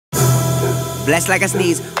blessed like I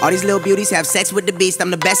sneeze. All these little beauties have sex with the beast. I'm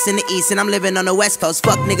the best in the east and I'm living on the west coast.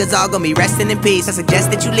 Fuck niggas all gonna be resting in peace. I suggest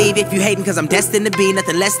that you leave if you hating, cause I'm destined to be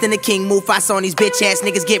nothing less than a king. Mufasa on these bitch ass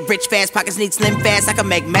niggas, get rich fast, pockets need slim fast. I can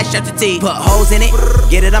make mesh out your teeth, put holes in it,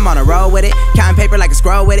 get it, I'm on a roll with it. Counting paper like a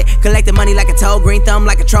scroll with it, collecting money like a toe, green thumb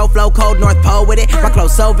like a troll, flow cold North Pole with it. My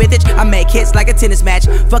clothes so vintage, I make hits like a tennis match.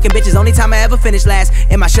 Fucking bitches, only time I ever finish last.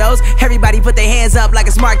 In my shows, everybody put their hands up like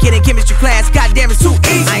a smart kid in chemistry class. Goddamn, it's too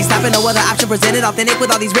easy. I ain't stopping, no other option presented. Authentic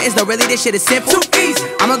with all these writtens, though really this shit is simple. Too easy.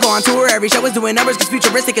 I'ma go on tour, every show is doing numbers, cause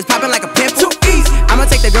futuristic is popping like a pimple. Too easy. I'ma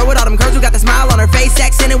take the girl with all them curves who got the smile on her face,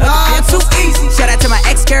 accented with the too easy. Shout out to my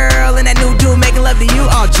ex-girl and that new dude making love to you,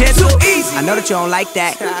 all gentle. Too easy. I know that you don't like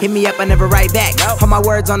that. Hit me up, I never write back. Put my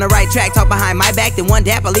words on the right track, talk behind my back, then one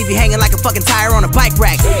dap, I'll leave you hanging like a fucking tire on a bike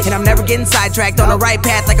rack. And I'm never getting sidetracked on the right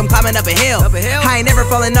path like I'm climbing up a hill. I ain't never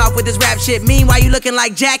falling off with this rap shit. Meanwhile, you looking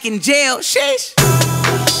like Jack in jail. Sheesh.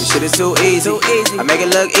 This shit is too easy. I make it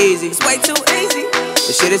look easy. It's way too easy.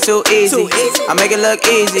 This shit is too easy. I make it look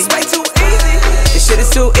easy. It's way too easy. This shit is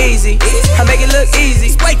too easy. I make it look easy.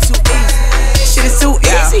 It's way too easy. This shit is too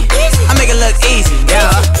easy. I make it look easy.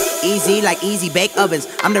 Yeah. Easy like easy bake ovens.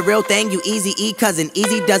 I'm the real thing, you easy E cousin.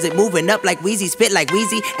 Easy does it, moving up like Wheezy, spit like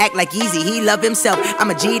Wheezy, act like Easy. He love himself.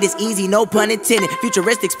 I'm a G, this easy, no pun intended.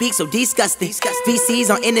 Futuristic speak so disgusting.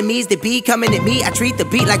 VCs on enemies that be coming at me. I treat the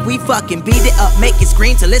beat like we fucking beat it up, make it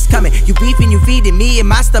scream till it's coming. You beefing, you feeding me in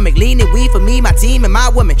my stomach, leaning weed for me, my team and my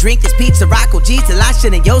woman. Drink this pizza, rock G till I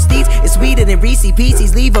shit in your steeds. It's sweeter than Reese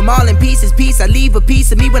Pieces. Leave them all in pieces. Peace, I leave a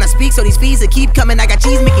piece of me when I speak. So these fees will keep coming. I got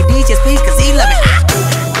cheese, Mickey D's, yes please, cause he love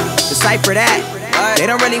it. Decipher that. They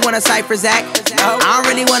don't really wanna cipher Zach. I don't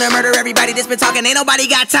really wanna murder everybody that's been talking. Ain't nobody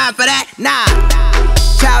got time for that. Nah.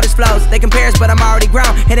 Childish flows, they compare us, but I'm already grown,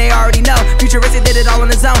 and they already know. Futuristic did it all on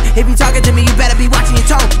his own. If you talking to me, you better be watching your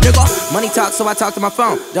tone, nigga. Money talks, so I talk to my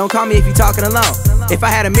phone. Don't call me if you talking alone. If I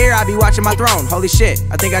had a mirror, I'd be watching my throne. Holy shit,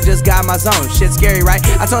 I think I just got my zone. Shit's scary, right?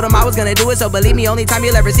 I told him I was gonna do it, so believe me, only time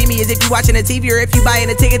you'll ever see me is if you watching the TV or if you buying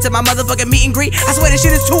a ticket to my motherfucking meet and greet. I swear this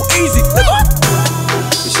shit is too easy, nigga.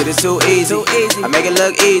 This shit is too easy. I make it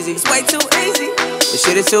look easy. It's way too easy. This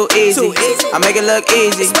shit is too easy. I make it look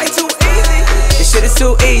easy. It's way too easy. This shit is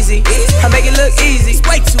too easy. I make it look easy. It's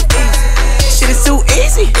way too easy. This shit is too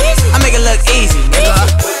easy. I make it look easy,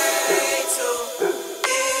 nigga.